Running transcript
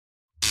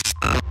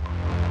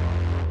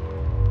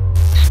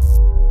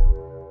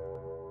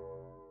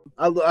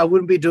I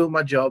wouldn't be doing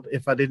my job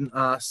if I didn't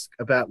ask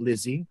about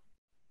Lizzy.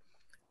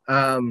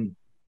 Um,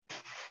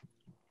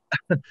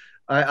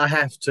 I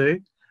have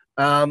to.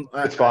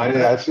 It's fine. I,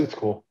 Yeah, it's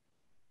cool.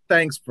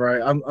 thanks,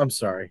 bro. I'm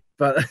sorry,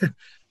 but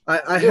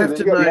I have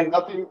Dude, to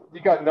know. you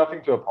got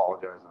nothing to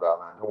apologize about,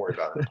 man. Don't worry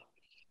about it.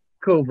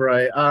 Cool,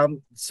 bro.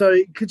 So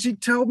could you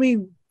tell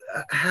me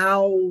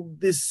how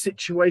this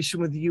situation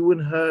with you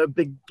and her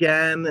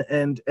began,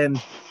 and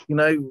you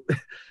know,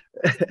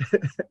 I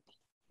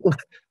mean,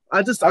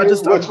 I'm what's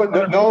fun, trying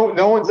to.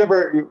 no one's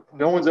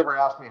ever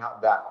asked me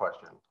that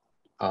question.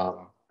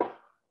 Um,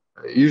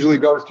 it usually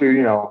goes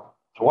to,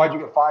 so why'd you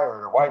get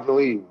fired or why'd you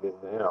leave?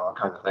 That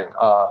kind of thing.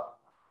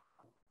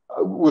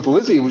 With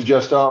Lizzy, it was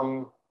just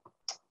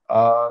uh,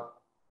 uh,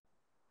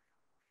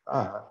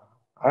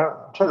 I'm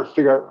trying to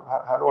figure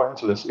out how do I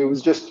answer this. It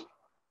was just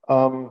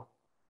um,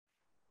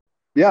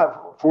 yeah,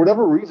 for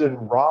whatever reason,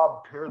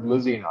 Rob paired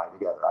Lizzy and I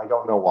together. I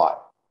don't know why.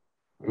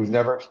 It was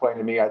never explained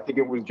to me. I think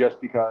it was just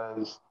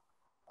because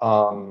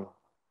um,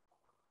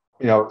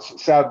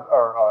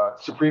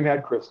 Supreme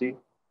had Christie.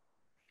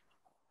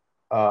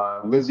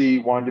 Lizzy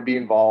wanted to be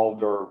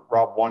involved, or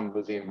Rob wanted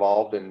Lizzy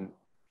involved, and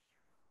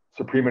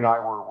Supreme and I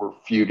were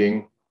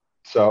feuding.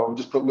 So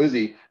just put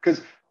Lizzy,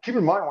 because keep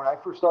in mind when I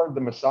first started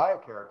the Messiah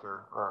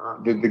character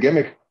or the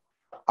gimmick,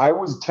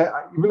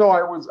 even though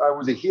I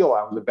was a heel,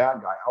 I was a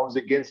bad guy. I was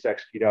against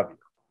XPW.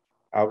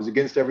 I was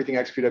against everything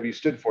XPW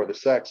stood for, the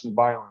sex and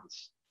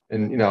violence,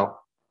 and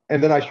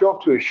then I show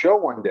up to a show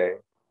one day,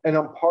 and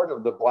I'm part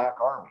of the Black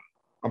Army.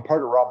 I'm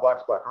part of Rob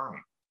Black's Black Army.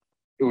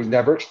 It was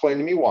never explained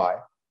to me why.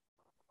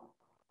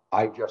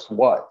 I just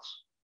was.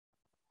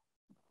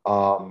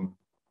 Um,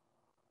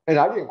 and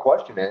I didn't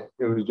question it.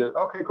 It was just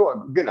okay,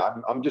 cool.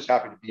 I'm just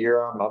happy to be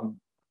here.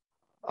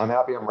 I'm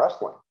happy I'm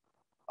wrestling.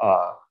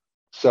 Uh,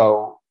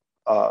 so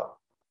uh,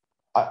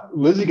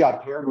 Lizzy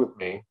got paired with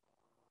me,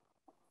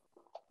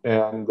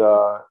 and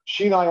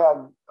she and I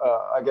had,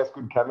 I guess,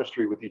 good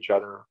chemistry with each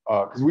other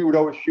because we would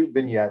always shoot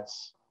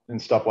vignettes and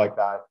stuff like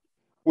that.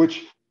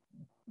 Which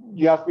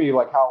you asked me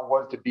like how it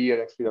was to be at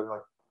XPW.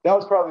 Like that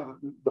was probably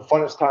the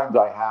funnest times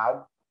I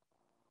had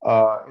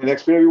in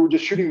XPW. We were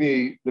just shooting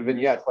the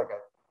vignettes like at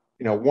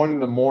 1 in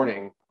the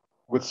morning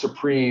with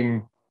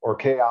Supreme or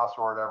Chaos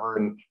or whatever,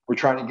 and we're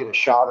trying to get a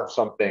shot of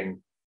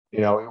something.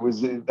 It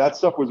was that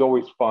stuff was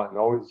always fun.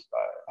 Always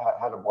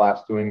had a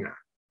blast doing that.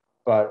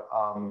 But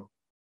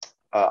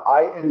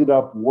I ended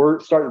up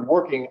started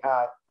working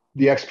at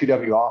the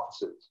XPW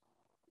offices,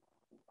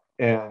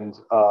 and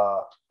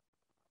uh,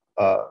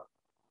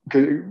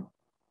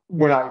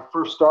 when I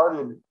first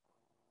started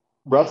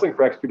wrestling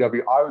for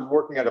XPW, I was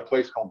working at a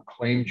place called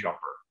Claim Jumper,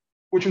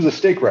 which was a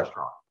steak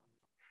restaurant.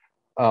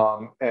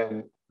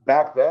 And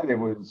back then, it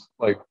was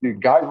like the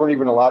guys weren't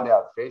even allowed to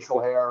have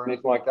facial hair or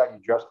anything like that. You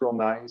dressed real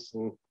nice,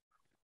 and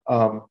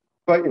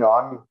but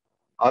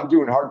I'm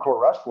doing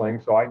hardcore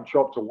wrestling, so I'd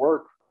show up to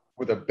work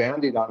with a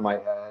band-aid on my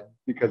head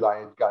because I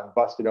had gotten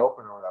busted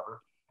open or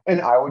whatever,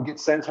 and I would get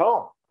sent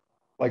home.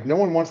 Like no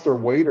one wants their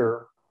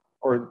waiter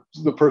or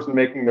the person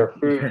making their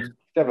food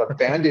to have a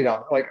band-aid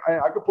on. Like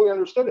I completely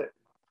understood it.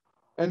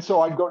 And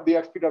so I'd go to the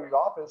XPW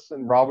office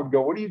and Rob would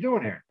go, "What are you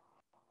doing here?"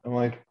 I'm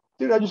like,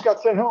 "Dude, I just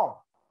got sent home."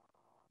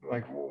 I'm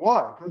like,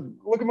 why?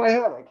 Look at my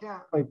head. I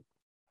can't like.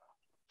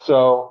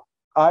 So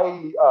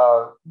I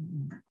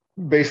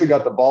basically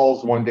got the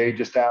balls one day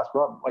just to ask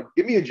Rob, like,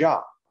 give me a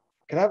job.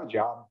 Can I have a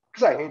job?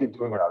 Because I hated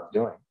doing what I was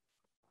doing.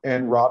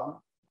 And Rob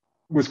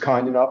was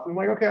kind enough. I'm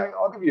like, okay,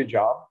 I'll give you a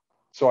job.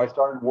 So I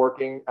started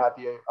working at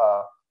the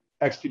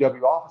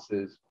XPW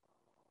offices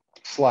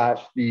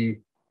slash the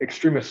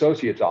Extreme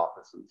Associates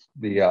offices,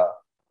 the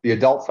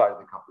adult side of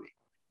the company.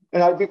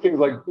 And I do things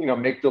like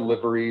make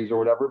deliveries or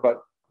whatever.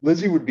 But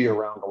Lizzy would be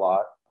around a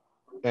lot,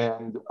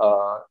 and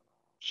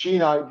she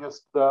and I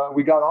just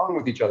we got on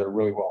with each other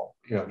really well,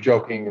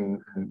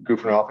 joking and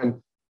goofing off.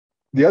 And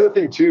the other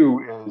thing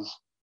too is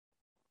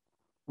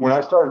when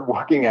I started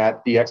working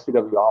at the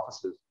XPW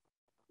offices,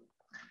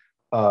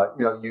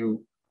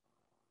 you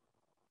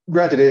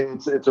granted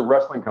it's a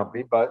wrestling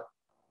company, but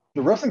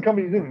the wrestling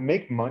company didn't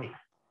make money.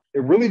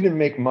 It really didn't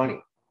make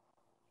money.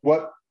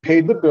 What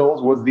paid the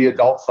bills was the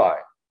adult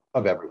side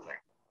of everything.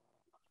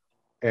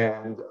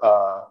 And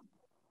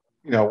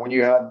when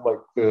you had like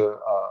the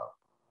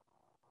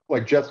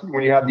like just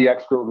when you had the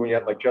ex girls, when you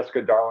had like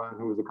Jessica Darlin,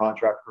 who was a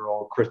contract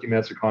girl, Christy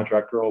Metz, a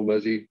contract girl,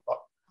 Lizzy,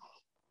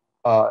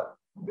 uh,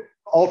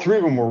 all three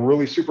of them were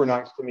really super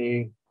nice to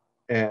me,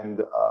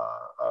 and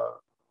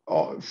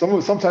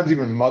sometimes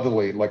even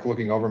motherly, like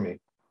looking over me.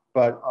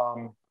 But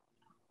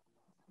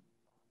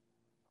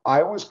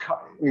I was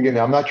again,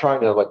 I'm not trying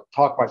to like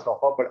talk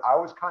myself up, but I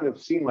was kind of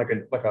seen like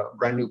a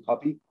brand new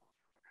puppy.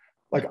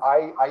 Like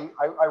I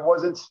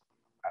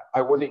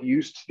wasn't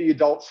used to the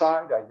adult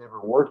side. I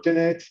never worked in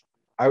it.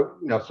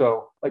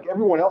 So like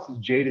everyone else is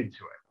jaded to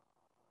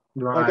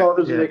it. Like, Right. oh,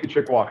 there's a Yeah. naked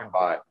chick walking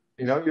by.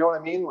 You know what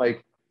I mean?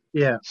 Like,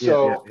 Yeah. Yeah. Yeah.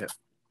 so Yeah.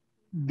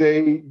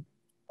 they,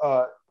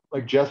 uh,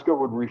 like Jessica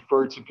would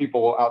refer to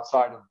people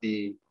outside of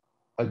the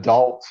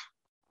adult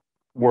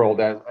world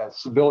as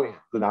civilians,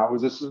 and I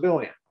was a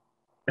civilian.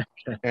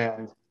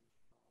 And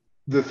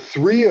the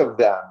three of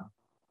them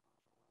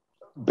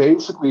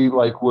basically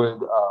like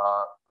would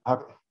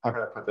how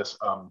can I put this?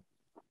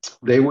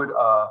 They would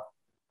uh,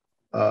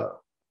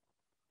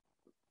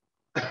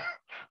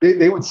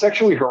 they would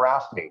sexually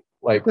harass me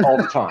like all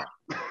the time.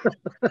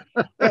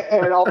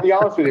 And I'll be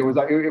honest with you, it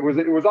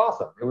was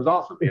awesome. It was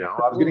awesome. You know,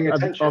 I was getting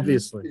attention.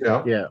 Obviously, You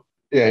know, yeah.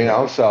 yeah. You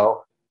know,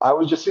 so I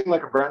was just seeing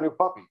like a brand new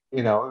puppy.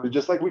 You know, it was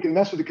just like we can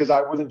mess with it because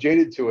I wasn't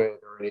jaded to it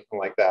or anything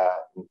like that.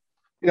 You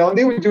know, and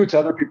they would do it to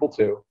other people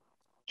too,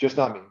 just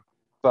not me.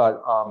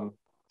 But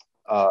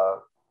uh,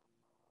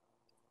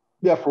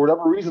 yeah, for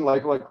whatever reason,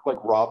 like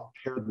Rob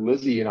paired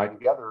Lizzy and I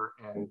together,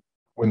 and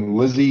when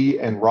Lizzy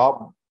and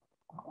Rob,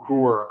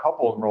 who were a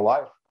couple in real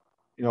life,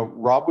 you know,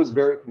 Rob was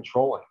very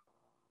controlling.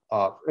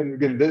 And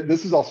again,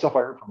 this is all stuff I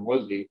heard from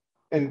Lizzy.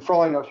 And for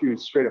all I know, she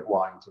was straight up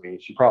lying to me.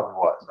 She probably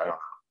was. I don't know.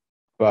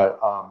 But,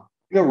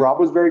 you know, Rob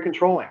was very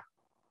controlling.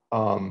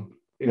 You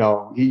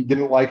know, he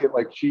didn't like it.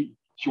 Like she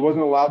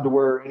wasn't allowed to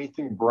wear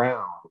anything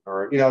brown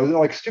or, you know,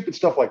 like stupid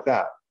stuff like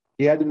that.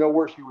 He had to know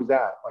where she was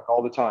at, like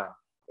all the time.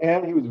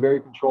 And he was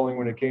very controlling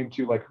when it came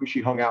to like who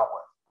she hung out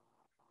with.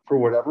 For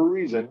whatever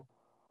reason,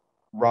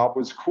 Rob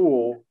was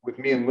cool with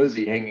me and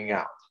Lizzy hanging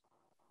out.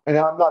 And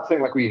I'm not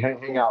saying like we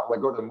hang out,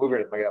 like go to the movie or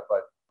anything like that,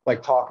 but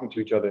like talking to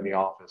each other in the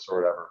office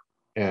or whatever.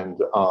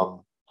 And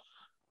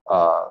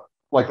uh,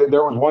 like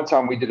there was one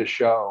time we did a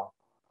show,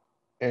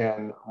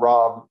 and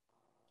Rob's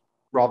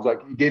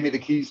like he gave me the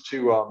keys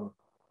to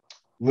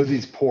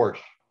Lizzy's Porsche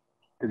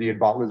because he had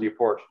bought Lizzy a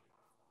Porsche.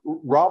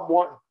 Rob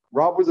want,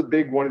 Rob was a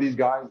big one of these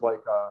guys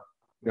like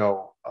you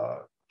know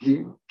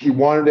he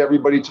wanted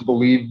everybody to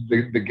believe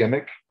the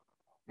gimmick.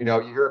 You know,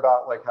 you hear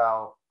about like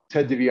how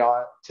Ted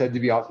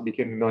DiBiase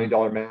became $1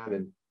 million man,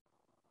 and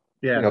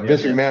you Yeah, know, yeah,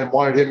 Vince yeah. McMahon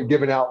wanted him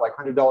giving out like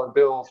 $100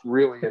 bills,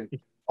 really, and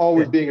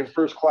always being in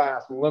first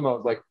class and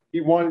limos. Like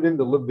he wanted him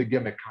to live the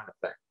gimmick kind of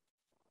thing.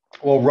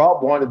 Well,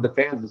 Rob wanted the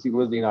fans to see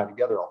Lizzy and I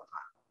together all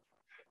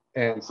the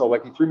time, and so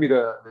like he threw me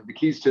the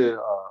keys to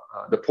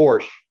the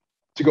Porsche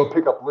to go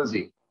pick up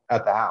Lizzy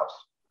at the house.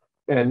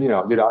 And you know,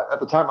 at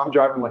the time I'm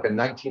driving like a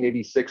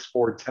 1986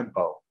 Ford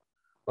Tempo,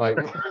 like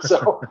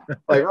so,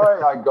 like all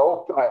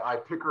right, I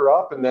pick her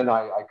up, and then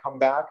I come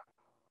back,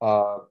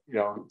 you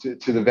know,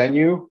 to the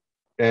venue,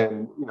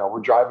 and you know,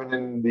 we're driving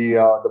in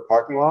the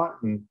parking lot,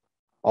 and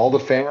all the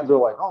fans are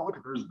like, oh look,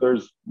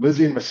 there's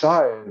Lizzy and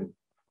Messiah, and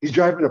he's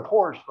driving a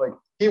Porsche. Like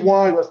he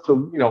wanted us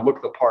to, you know,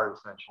 look the part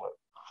essentially.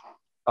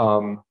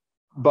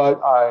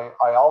 But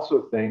I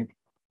also think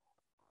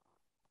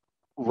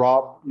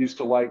Rob used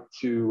to like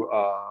to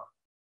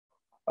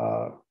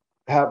uh,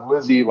 have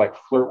Lizzy like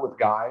flirt with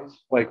guys.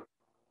 Like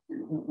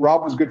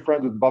Rob was good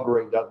friends with Bubba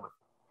Ray Dudley,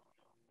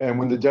 and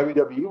when the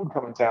WWE would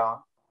come in town,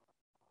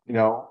 you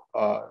know,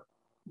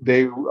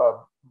 they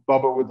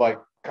Bubba would like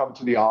come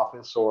to the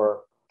office,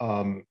 or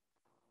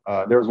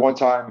there was one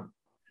time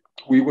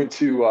we went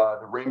to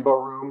the Rainbow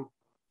Room,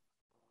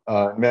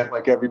 met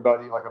like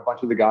everybody, like a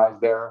bunch of the guys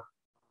there.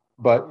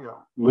 But you know,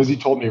 Lizzy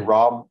told me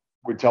Rob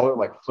would tell her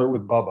like flirt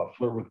with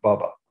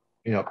Bubba,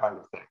 you know, kind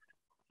of thing.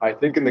 I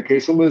think in the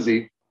case of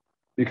Lizzy,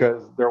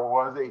 because there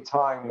was a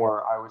time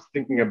where I was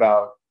thinking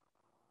about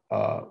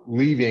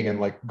leaving and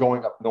like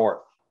going up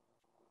north.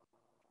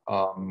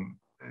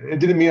 It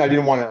didn't mean I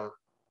didn't want to,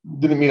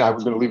 didn't mean I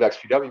was going to leave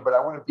XPW, but I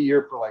want to be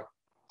here for like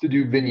to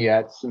do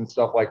vignettes and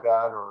stuff like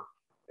that. Or,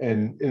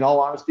 and in all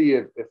honesty,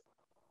 if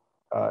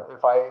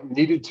I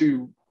needed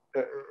to,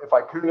 if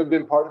I couldn't have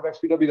been part of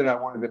XPW, then I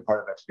wouldn't have been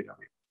part of XPW.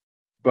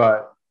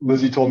 But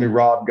Lizzy told me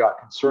Rob got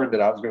concerned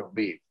that I was going to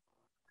leave.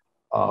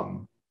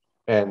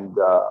 And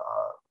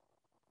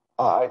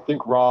I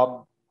think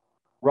Rob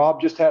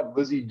just had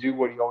Lizzy do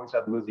what he always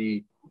had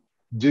Lizzy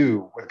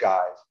do with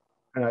guys.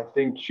 And I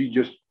think she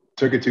just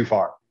took it too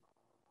far.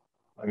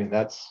 I mean,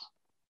 that's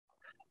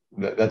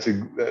what I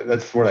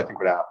think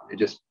would happen. It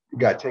just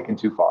got taken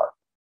too far.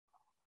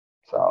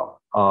 So,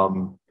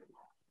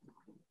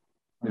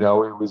 you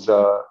know, it was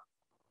a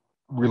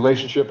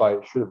relationship I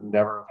should have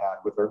never have had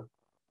with her.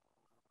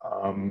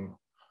 Um,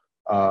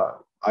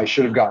 I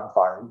should have gotten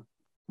fired,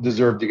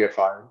 deserved to get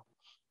fired.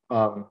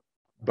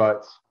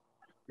 But,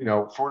 you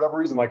know, for whatever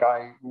reason, like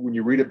when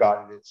you read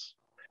about it,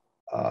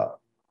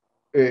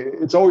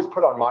 it's always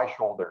put on my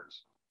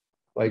shoulders.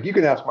 Like you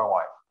can ask my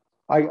wife.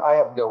 I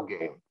have no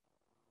game.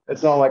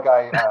 It's not like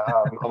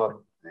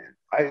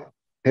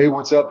hey,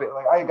 what's up?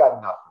 Like I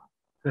got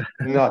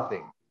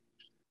nothing.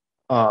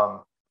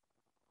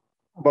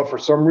 But for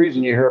some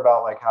reason you hear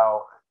about like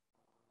how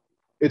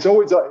it's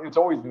always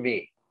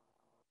me.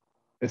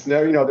 It's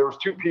never, you know, there was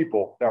two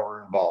people that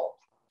were involved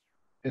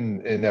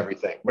in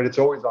everything, but it's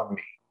always on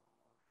me,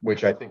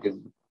 which I think is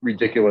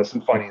ridiculous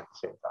and funny at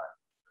the same time.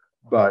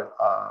 But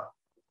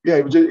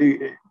yeah,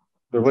 the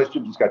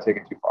relationship just got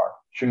taken too far.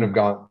 Shouldn't have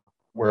gone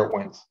where it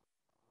went.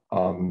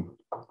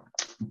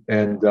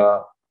 And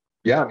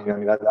yeah, I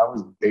mean that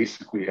was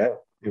basically it.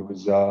 It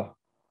was yeah,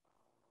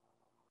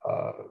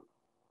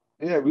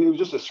 it was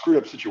just a screwed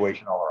up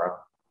situation all around.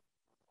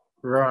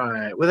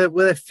 Right. Were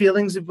there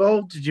feelings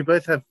involved? Did you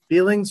both have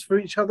feelings for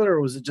each other,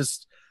 or was it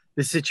just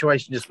the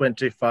situation just went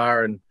too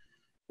far and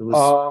It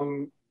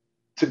was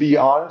To be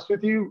honest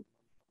with you,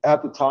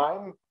 at the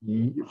time,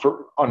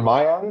 on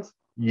my end,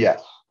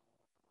 yes.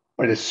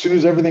 But as soon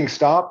as everything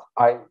stopped,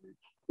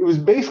 it was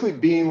basically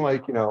being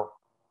like,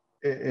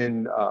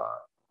 in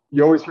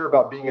you always hear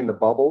about being in the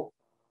bubble,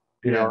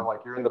 like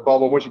you're in the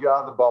bubble. Once you get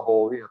out of the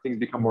bubble, things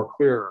become more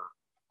clear,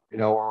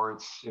 or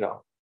it's,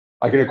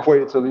 I can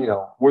equate it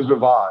to, Wizard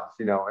of Oz,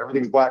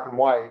 everything's black and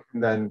white,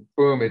 and then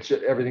boom,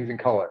 everything's in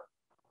color.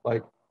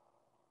 Like,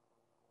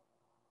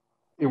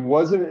 it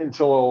wasn't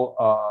until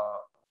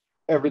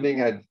everything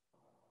had,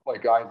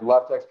 like, I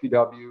left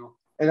XPW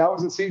and I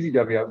was in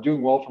CZW. I was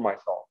doing well for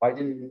myself.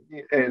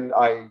 And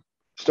I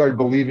started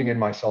believing in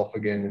myself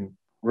again and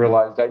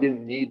realized I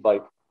didn't need I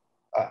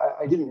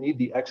didn't need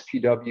the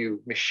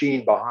XPW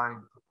machine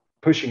behind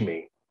pushing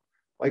me.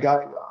 Like,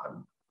 I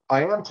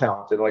am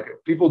talented. Like,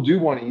 people do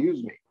want to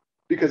use me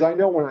because I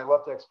know when I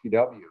left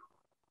XPW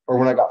or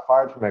when I got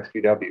fired from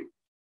XPW,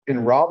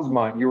 in Rob's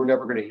mind, you were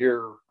never going to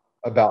hear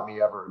about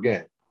me ever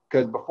again.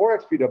 Because before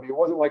XPW, it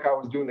wasn't like I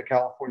was doing the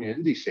California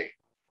indie scene.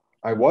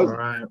 I wasn't.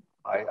 right.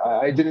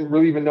 I didn't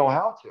really even know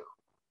how to.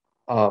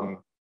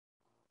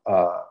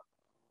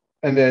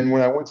 And then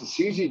when I went to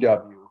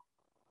CZW,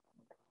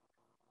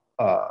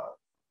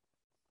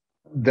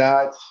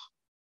 that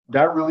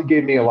really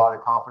gave me a lot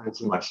of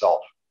confidence in myself.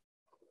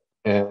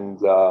 And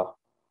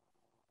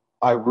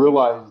I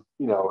realized,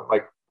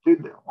 like,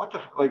 dude, what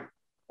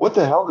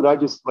the hell did I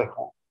just like?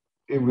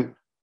 It was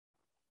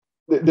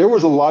There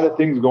was a lot of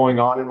things going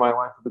on in my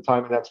life at the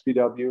time in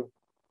XPW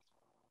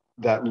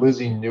that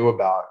Lizzy knew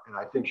about, and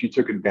I think she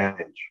took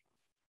advantage.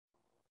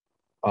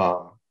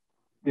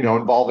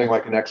 Involving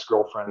like an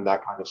ex-girlfriend,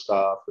 that kind of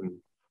stuff. And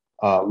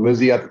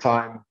Lizzy at the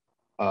time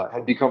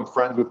had become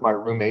friends with my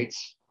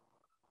roommates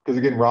because,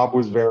 again, Rob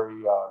was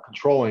very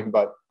controlling,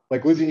 but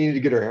like Lizzy needed to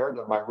get her hair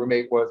done. My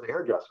roommate was a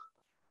hairdresser.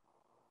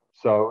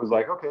 So it was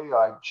like, okay,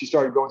 she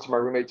started going to my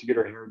roommate to get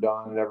her hair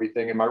done and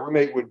everything. And my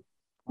roommate would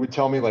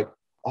tell me, like,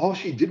 all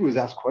she did was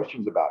ask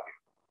questions about you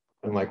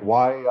and like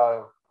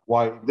why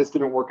this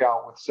didn't work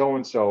out with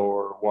so-and-so,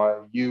 or why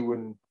you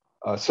and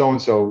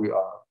so-and-so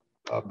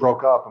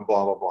broke up and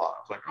blah, blah, blah. I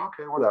was like,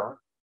 okay, whatever.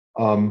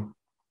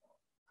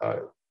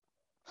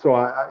 So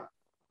I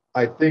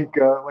think,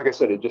 like I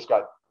said,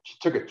 she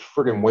took it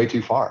friggin' way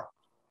too far.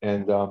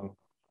 And so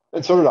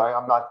did I.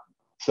 I'm not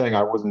saying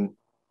I wasn't,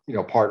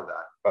 part of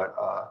that, but,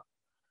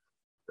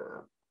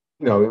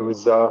 it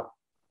was, I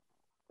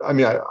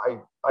mean,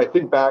 I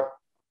think back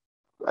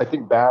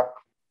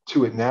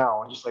to it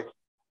now, and just like,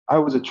 I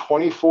was a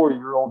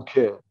 24-year-old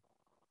kid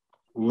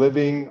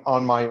living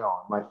on my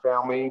own. My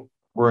family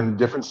were in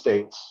different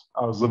states.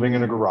 I was living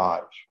in a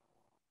garage.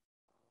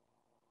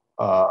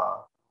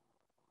 My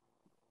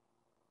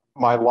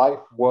life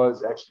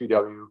was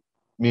XPW,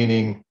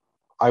 meaning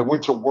I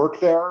went to work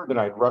there, then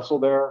I'd wrestle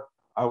there.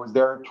 I was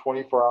there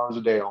 24 hours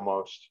a day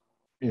almost,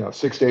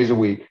 6 days a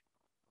week.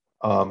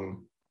 I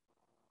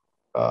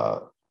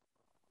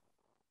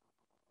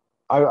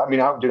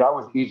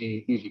was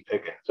easy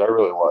pickings. I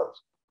really was.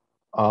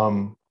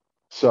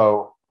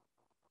 So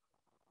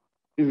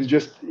it was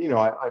just,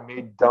 I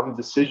made dumb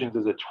decisions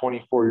as a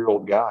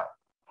 24-year-old guy.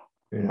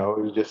 It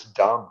was just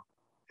dumb.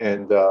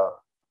 And,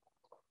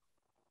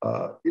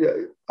 I'll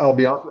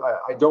be honest,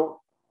 I don't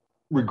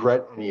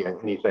regret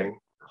anything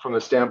from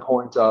the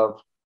standpoint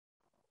of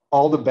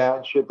all the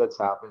bad shit that's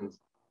happened,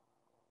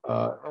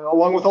 and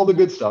along with all the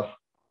good stuff.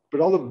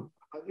 But all the,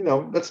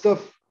 that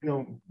stuff,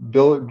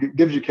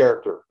 gives you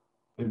character.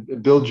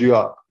 It builds you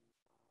up.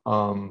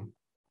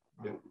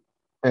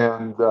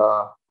 And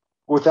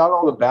without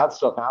all the bad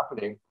stuff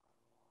happening,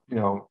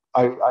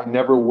 I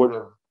never would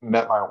have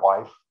met my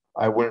wife.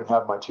 I wouldn't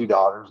have my 2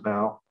 daughters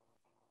now.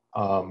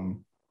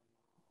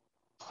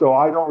 So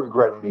I don't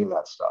regret any of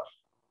that stuff.